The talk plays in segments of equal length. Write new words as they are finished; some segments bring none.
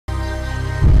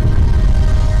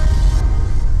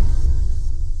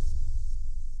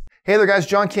Hey there guys,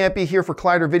 John Capt here for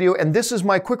Collider Video, and this is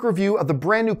my quick review of the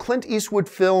brand new Clint Eastwood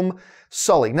film,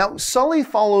 Sully. Now, Sully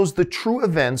follows the true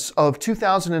events of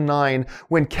 2009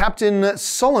 when Captain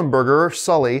Sullenberger,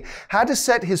 Sully, had to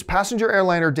set his passenger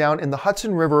airliner down in the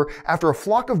Hudson River after a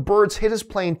flock of birds hit his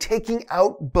plane, taking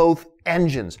out both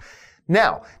engines.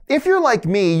 Now, if you're like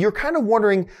me, you're kind of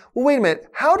wondering, well, wait a minute,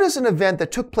 how does an event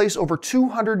that took place over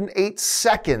 208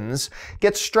 seconds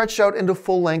get stretched out into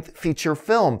full-length feature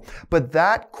film? But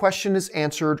that question is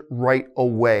answered right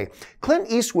away. Clint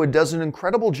Eastwood does an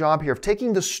incredible job here of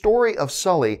taking the story of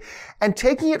Sully and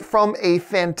taking it from a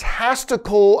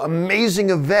fantastical, amazing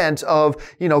event of,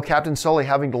 Captain Sully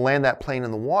having to land that plane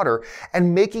in the water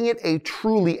and making it a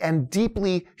truly and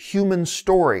deeply human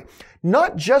story.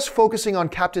 Not just focusing on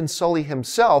Captain Sully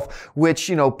himself,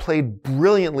 which, played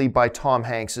brilliantly by Tom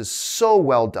Hanks, is so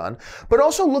well done, but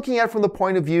also looking at it from the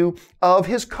point of view of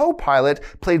his co-pilot,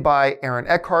 played by Aaron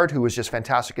Eckhart, who is just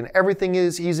fantastic in everything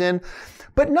he's in,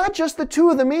 but not just the two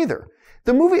of them either.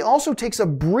 The movie also takes a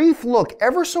brief look,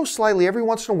 ever so slightly every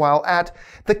once in a while, at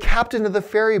the captain of the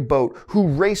ferry boat who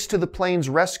raced to the plane's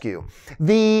rescue,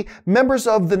 the members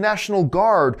of the National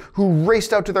Guard who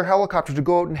raced out to their helicopter to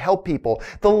go out and help people,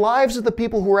 the lives of the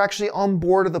people who were actually on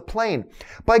board of the plane.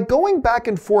 By going back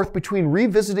and forth between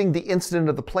revisiting the incident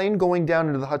of the plane going down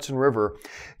into the Hudson River,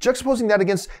 juxtaposing that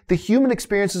against the human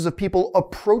experiences of people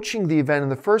approaching the event in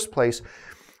the first place,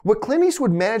 what Clint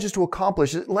Eastwood manages to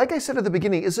accomplish, like I said at the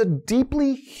beginning, is a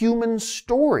deeply human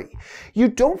story. You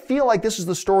don't feel like this is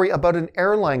the story about an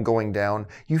airline going down.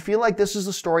 You feel like this is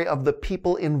the story of the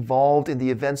people involved in the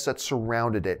events that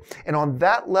surrounded it. And on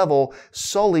that level,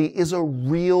 Sully is a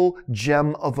real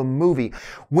gem of a movie.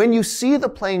 When you see the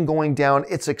plane going down,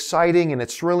 it's exciting and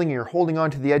it's thrilling and you're holding on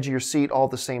to the edge of your seat all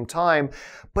at the same time,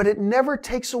 but it never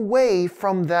takes away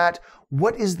from that,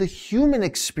 what is the human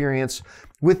experience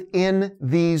within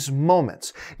these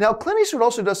moments. Now, Clint Eastwood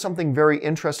also does something very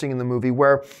interesting in the movie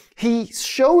where he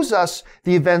shows us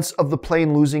the events of the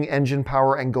plane losing engine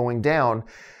power and going down,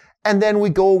 and then we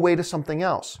go away to something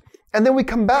else. And then we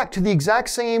come back to the exact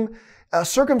same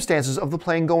circumstances of the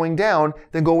plane going down,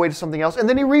 then go away to something else, and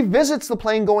then he revisits the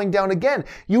plane going down again.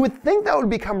 You would think that would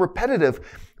become repetitive,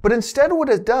 but instead what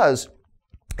it does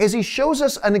is he shows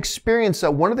us an experience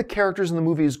that one of the characters in the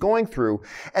movie is going through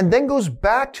and then goes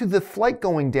back to the flight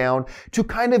going down to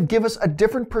kind of give us a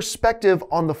different perspective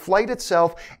on the flight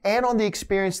itself and on the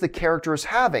experience the character is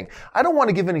having. I don't want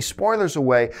to give any spoilers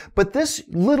away, but this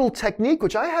little technique,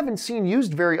 which I haven't seen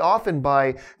used very often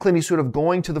by Clint Eastwood, of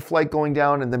going to the flight going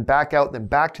down and then back out, then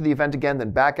back to the event again,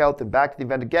 then back out, then back to the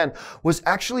event again, was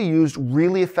actually used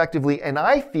really effectively and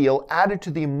I feel added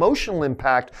to the emotional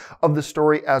impact of the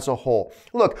story as a whole.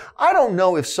 Look, I don't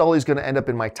know if Sully's going to end up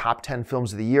in my top 10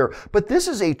 films of the year, but this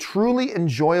is a truly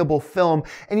enjoyable film.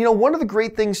 And one of the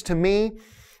great things to me,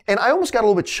 and I almost got a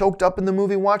little bit choked up in the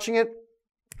movie watching it,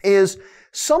 is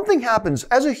something happens.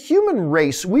 As a human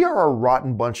race, we are a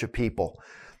rotten bunch of people.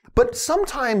 But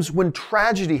sometimes when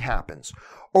tragedy happens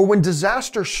or when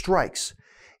disaster strikes,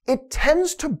 it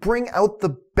tends to bring out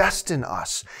the best in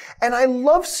us. And I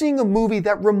love seeing a movie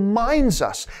that reminds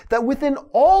us that within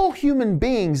all human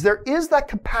beings, there is that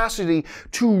capacity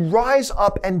to rise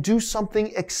up and do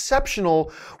something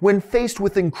exceptional when faced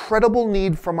with incredible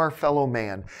need from our fellow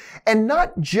man. And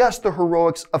not just the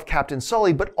heroics of Captain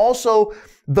Sully, but also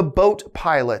the boat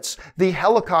pilots, the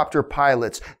helicopter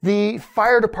pilots, the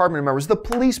fire department members, the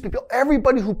police people,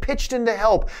 everybody who pitched in to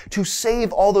help to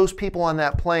save all those people on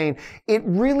that plane. It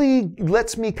really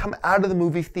lets me come out of the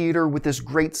movie theater with this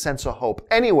great sense of hope.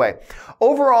 Anyway,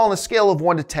 overall on a scale of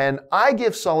 1 to 10, I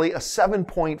give Sully a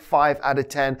 7.5 out of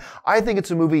 10. I think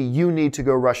it's a movie you need to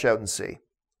go rush out and see.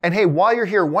 And hey, while you're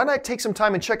here, why not take some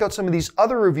time and check out some of these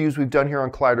other reviews we've done here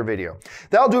on Collider Video.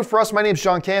 That'll do it for us. My name's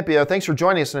John Capt. Thanks for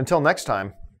joining us, and until next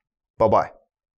time, bye-bye.